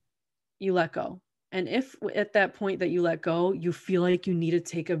 you let go. And if at that point that you let go, you feel like you need to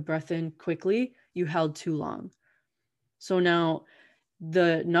take a breath in quickly, you held too long. So now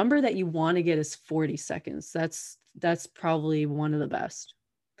the number that you want to get is 40 seconds. That's probably one of the best.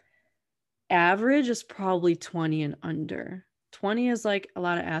 Average is probably 20 and under. 20 is like a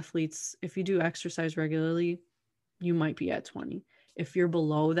lot of athletes. If you do exercise regularly, you might be at 20. If you're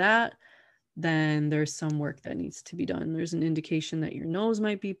below that, then there's some work that needs to be done. There's an indication that your nose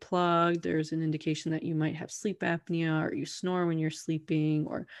might be plugged. There's an indication that you might have sleep apnea, or you snore when you're sleeping,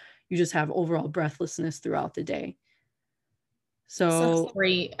 or you just have overall breathlessness throughout the day. So That's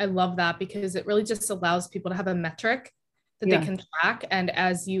great. I love that because it really just allows people to have a metric that they can track. And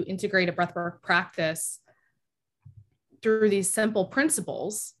as you integrate a breathwork practice through these simple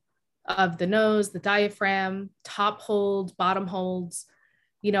principles of the nose, the diaphragm, top hold, bottom holds,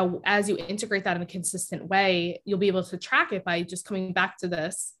 as you integrate that in a consistent way, you'll be able to track it by just coming back to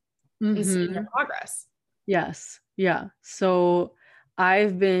this and seeing your progress. Yes. Yeah. So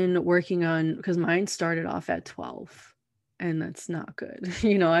I've been working on, because mine started off at 12, and that's not good.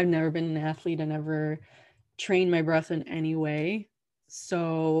 I've never been an athlete. I never trained my breath in any way.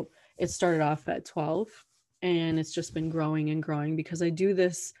 So it started off at 12, and it's just been growing and growing because I do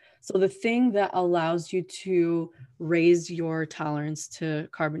this. So the thing that allows you to raise your tolerance to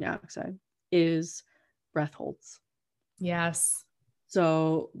carbon dioxide is breath holds. Yes.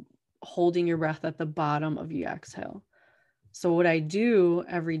 So holding your breath at the bottom of your exhale. So what I do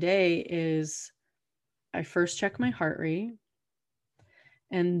every day is I first check my heart rate,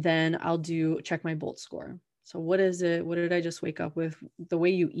 and then I'll check my Bolt score. So what is it? What did I just wake up with? The way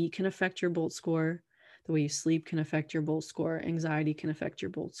you eat can affect your Bolt score. The way you sleep can affect your Bolt score. Anxiety can affect your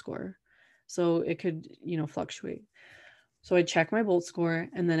Bolt score. So it could, fluctuate. So I check my Bolt score,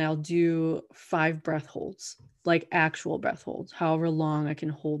 and then I'll do 5 breath holds, like actual breath holds, however long I can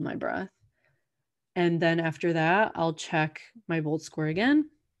hold my breath. And then after that, I'll check my Bolt score again,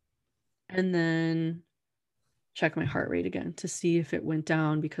 and then check my heart rate again to see if it went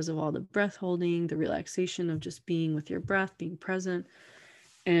down because of all the breath holding, the relaxation of just being with your breath, being present.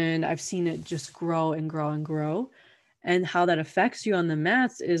 And I've seen it just grow and grow and grow. And how that affects you on the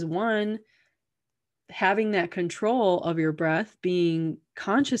mats is, one, having that control of your breath, being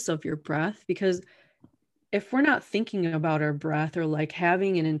conscious of your breath, because if we're not thinking about our breath, or like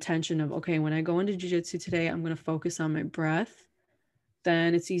having an intention of, okay, when I go into jiu-jitsu today, I'm going to focus on my breath,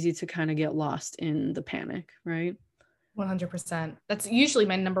 then it's easy to kind of get lost in the panic, right? 100%. That's usually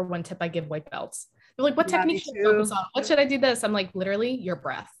my number one tip I give white belts. They're like, what Yeah, technique me should I focus too. on? What should I do this? I'm like, literally your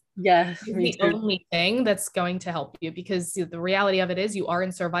breath. Yes, It's me the too. only thing that's going to help you, because the reality of it is you are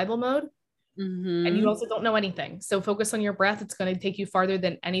in survival mode and you Mm-hmm. also don't know anything. So focus on your breath. It's going to take you farther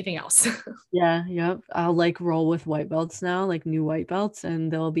than anything else. Yeah, yep. I'll like roll with white belts now, like new white belts,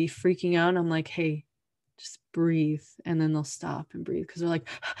 and they'll be freaking out. I'm like, hey, just breathe. And then they'll stop and breathe because they're like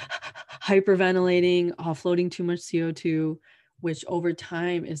hyperventilating, offloading too much CO2, which over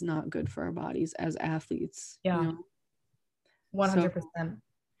time is not good for our bodies as athletes, Yeah, So, 100%.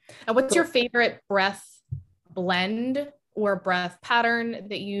 And what's your so favorite breath blend or breath pattern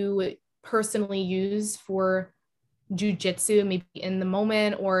that you personally use for jujitsu, maybe in the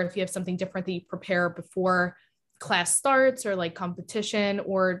moment, or if you have something different that you prepare before class starts or like competition,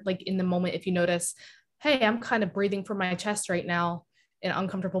 or like in the moment, if you notice, hey, I'm kind of breathing from my chest right now in an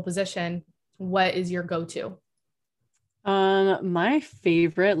uncomfortable position, what is your go-to? my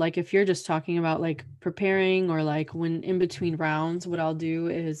favorite, like if you're just talking about like preparing or like when in between rounds, what I'll do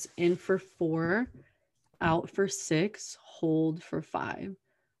is in for 4, out for 6, hold for 5.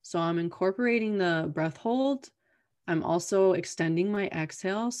 So I'm incorporating the breath hold. I'm also extending my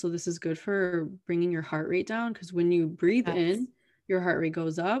exhale. So this is good for bringing your heart rate down, because when you breathe Yes. in, your heart rate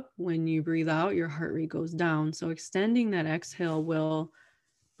goes up. When you breathe out, your heart rate goes down. So extending that exhale will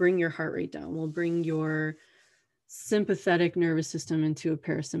bring your heart rate down, will bring your sympathetic nervous system into a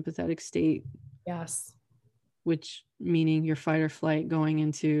parasympathetic state, Yes. which meaning your fight or flight going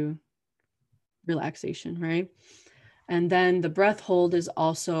into relaxation, right? And then the breath hold is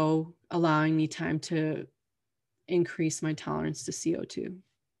also allowing me time to increase my tolerance to CO2.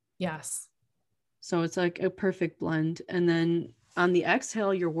 Yes. So it's like a perfect blend. And then on the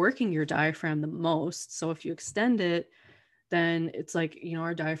exhale, you're working your diaphragm the most. So if you extend it, then it's like,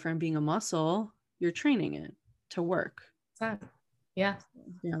 our diaphragm being a muscle, you're training it to work. Yeah. Yeah,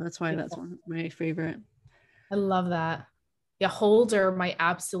 that's why that's Beautiful. one of my favorite. I love that. Yeah, holds are my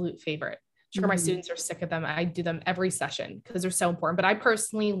absolute favorite. Sure, my Mhm. students are sick of them. I do them every session because they're so important. But I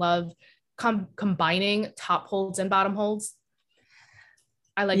personally love combining top holds and bottom holds.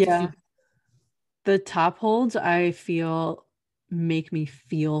 I like to do. Yeah. The top holds, I feel, make me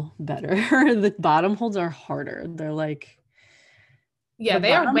feel better. The bottom holds are harder. They're like Yeah, the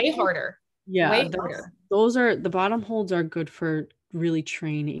they are bottom way holds. harder. Yeah, Way harder. those are the bottom holds are good for really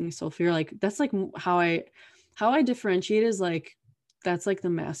training. So if you're like, that's like how I differentiate is like, that's like the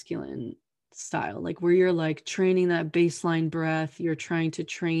masculine style, like where you're like training that baseline breath, you're trying to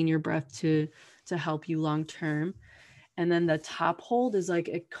train your breath to help you long term. And then the top hold is like,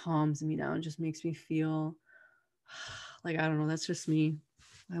 it calms me down, just makes me feel like, I don't know, that's just me.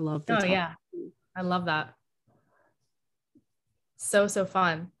 I love the Oh top. yeah, I love that. So so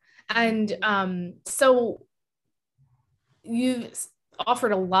fun. And so you've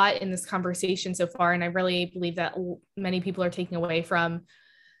offered a lot in this conversation so far, and I really believe that many people are taking away from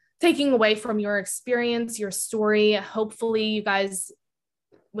your experience, your story. Hopefully, you guys,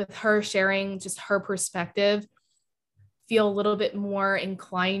 with her sharing just her perspective, feel a little bit more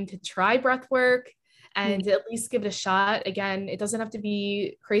inclined to try breath work and at least give it a shot. Again, it doesn't have to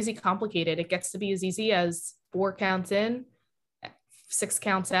be crazy complicated. It gets to be as easy as 4 counts in, 6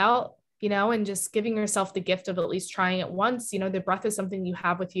 counts out, and just giving yourself the gift of at least trying it once. The breath is something you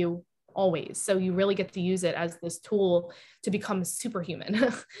have with you always. So you really get to use it as this tool to become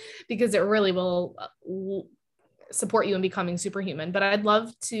superhuman because it really will support you in becoming superhuman. But I'd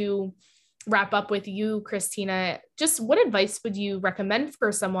love to wrap up with you, Kristina. Just what advice would you recommend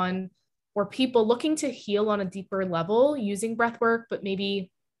for someone or people looking to heal on a deeper level using breath work, but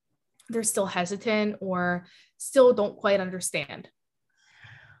maybe they're still hesitant or still don't quite understand?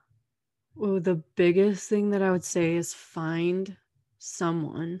 Oh, the biggest thing that I would say is find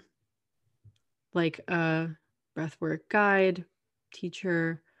someone like a breathwork guide,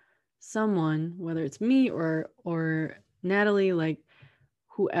 teacher, someone, whether it's me or Natalie, like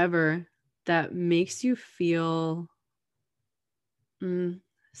whoever, that makes you feel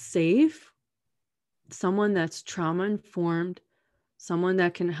safe, someone that's trauma informed, someone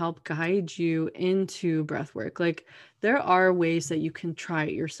that can help guide you into breath work. Like there are ways that you can try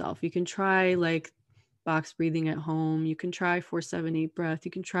it yourself. You can try like box breathing at home. You can try 4-7-8 breath.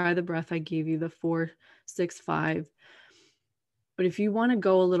 You can try the breath I gave you, the 4-6-5. But if you want to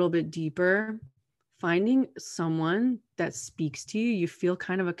go a little bit deeper, finding someone that speaks to you, you feel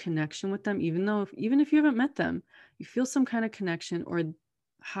kind of a connection with them, even if you haven't met them, you feel some kind of connection, or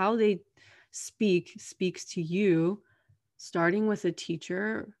how they speaks to you, starting with a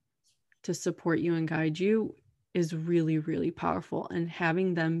teacher to support you and guide you is really, really powerful. And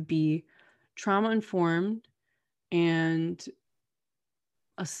having them be trauma informed and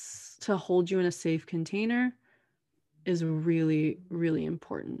to hold you in a safe container is really, really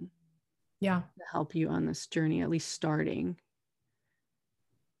important. Yeah. To help you on this journey, at least starting.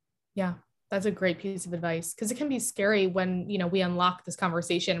 Yeah, that's a great piece of advice, because it can be scary when, we unlock this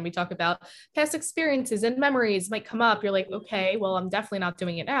conversation and we talk about past experiences and memories might come up. You're like, okay, well, I'm definitely not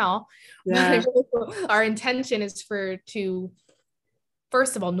doing it now. Yeah. Our intention is to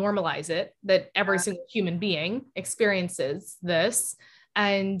first of all normalize it, that every single human being experiences this,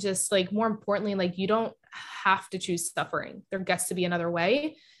 and just like more importantly, like you don't have to choose suffering. There gets to be another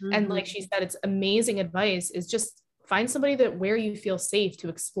way. And like she said, it's amazing advice, is just find somebody where you feel safe to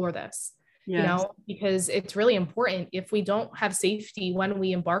explore this. Yes. Because it's really important. If we don't have safety when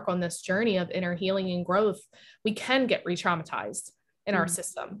we embark on this journey of inner healing and growth, we can get re-traumatized in our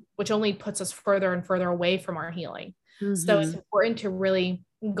system, which only puts us further and further away from our healing. So it's important to really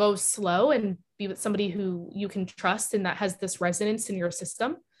go slow and be with somebody who you can trust and that has this resonance in your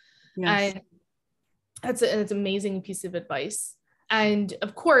system. Yes. And it's an amazing piece of advice. And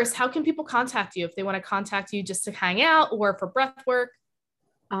of course, how can people contact you if they want to contact you just to hang out or for breath work?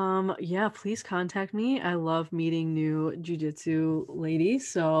 Yeah, please contact me. I love meeting new jiu-jitsu ladies.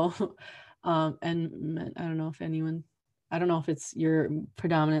 So, and I don't know if it's you're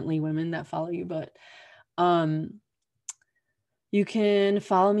predominantly women that follow you, but, you can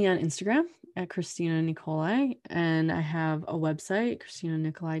follow me on Instagram at Kristina Nicolaj, and I have a website,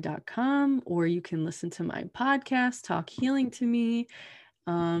 KristinaNicolaj.com, or you can listen to my podcast, Talk Healing to Me.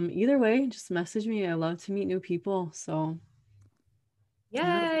 Either way, just message me. I love to meet new people. So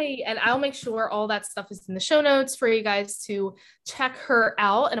Yay. Yeah. And I'll make sure all that stuff is in the show notes for you guys to check her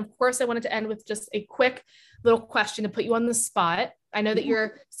out. And of course, I wanted to end with just a quick little question to put you on the spot. I know that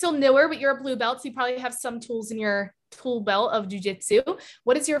you're still newer, but you're a blue belt, so you probably have some tools in your tool belt of jiu-jitsu.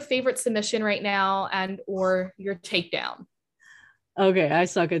 What is your favorite submission right now or your takedown? Okay, I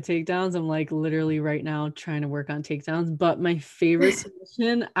suck at takedowns. I'm like literally right now trying to work on takedowns, but my favorite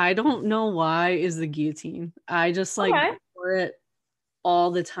submission, I don't know why, is the guillotine. I just like for it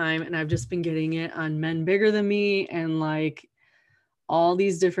all the time, and I've just been getting it on men bigger than me and like all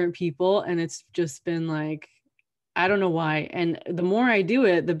these different people, and it's just been like, I don't know why. And the more I do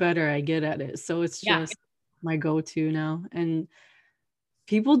it, the better I get at it. So it's just my go-to now, and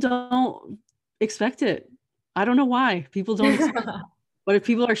people don't expect it. I don't know why people don't expect it. But if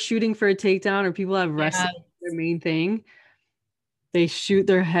people are shooting for a takedown or people have wrestling their main thing, they shoot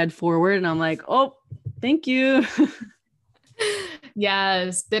their head forward, and I'm like, oh, thank you.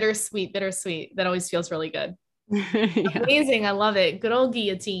 Yes, bittersweet. That always feels really good. Amazing. I love it. Good old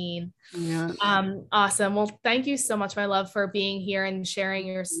guillotine. Yeah. Awesome. Well, thank you so much, my love, for being here and sharing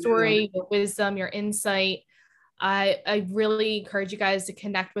your story, your wisdom, your insight. I really encourage you guys to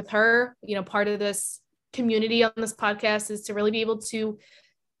connect with her. Part of this community on this podcast is to really be able to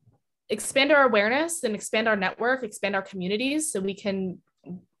expand our awareness and expand our network, expand our communities, so we can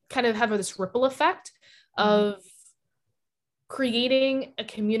kind of have this ripple effect of creating a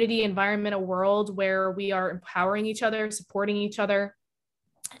community environment, a world where we are empowering each other, supporting each other.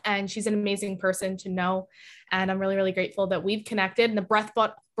 And she's an amazing person to know. And I'm really, really grateful that we've connected and the breath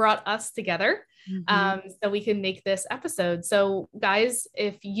brought us together so we can make this episode. So guys,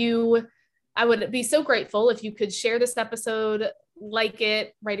 I would be so grateful if you could share this episode, like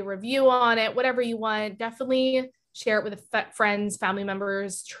it, write a review on it, whatever you want. Definitely share it with friends, family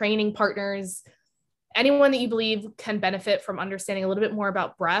members, training partners, anyone that you believe can benefit from understanding a little bit more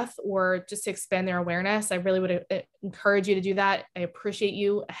about breath or just to expand their awareness. I really would encourage you to do that. I appreciate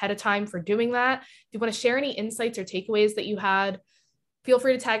you ahead of time for doing that. If you want to share any insights or takeaways that you had, Feel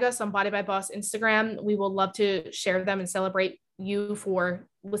free to tag us on Body by Boss Instagram. We will love to share them and celebrate you for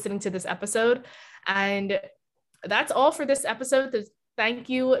listening to this episode. And that's all for this episode. Thank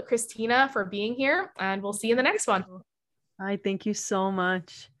you, Kristina, for being here, and we'll see you in the next one. Hi, thank you so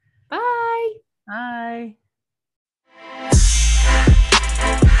much. Bye. Bye.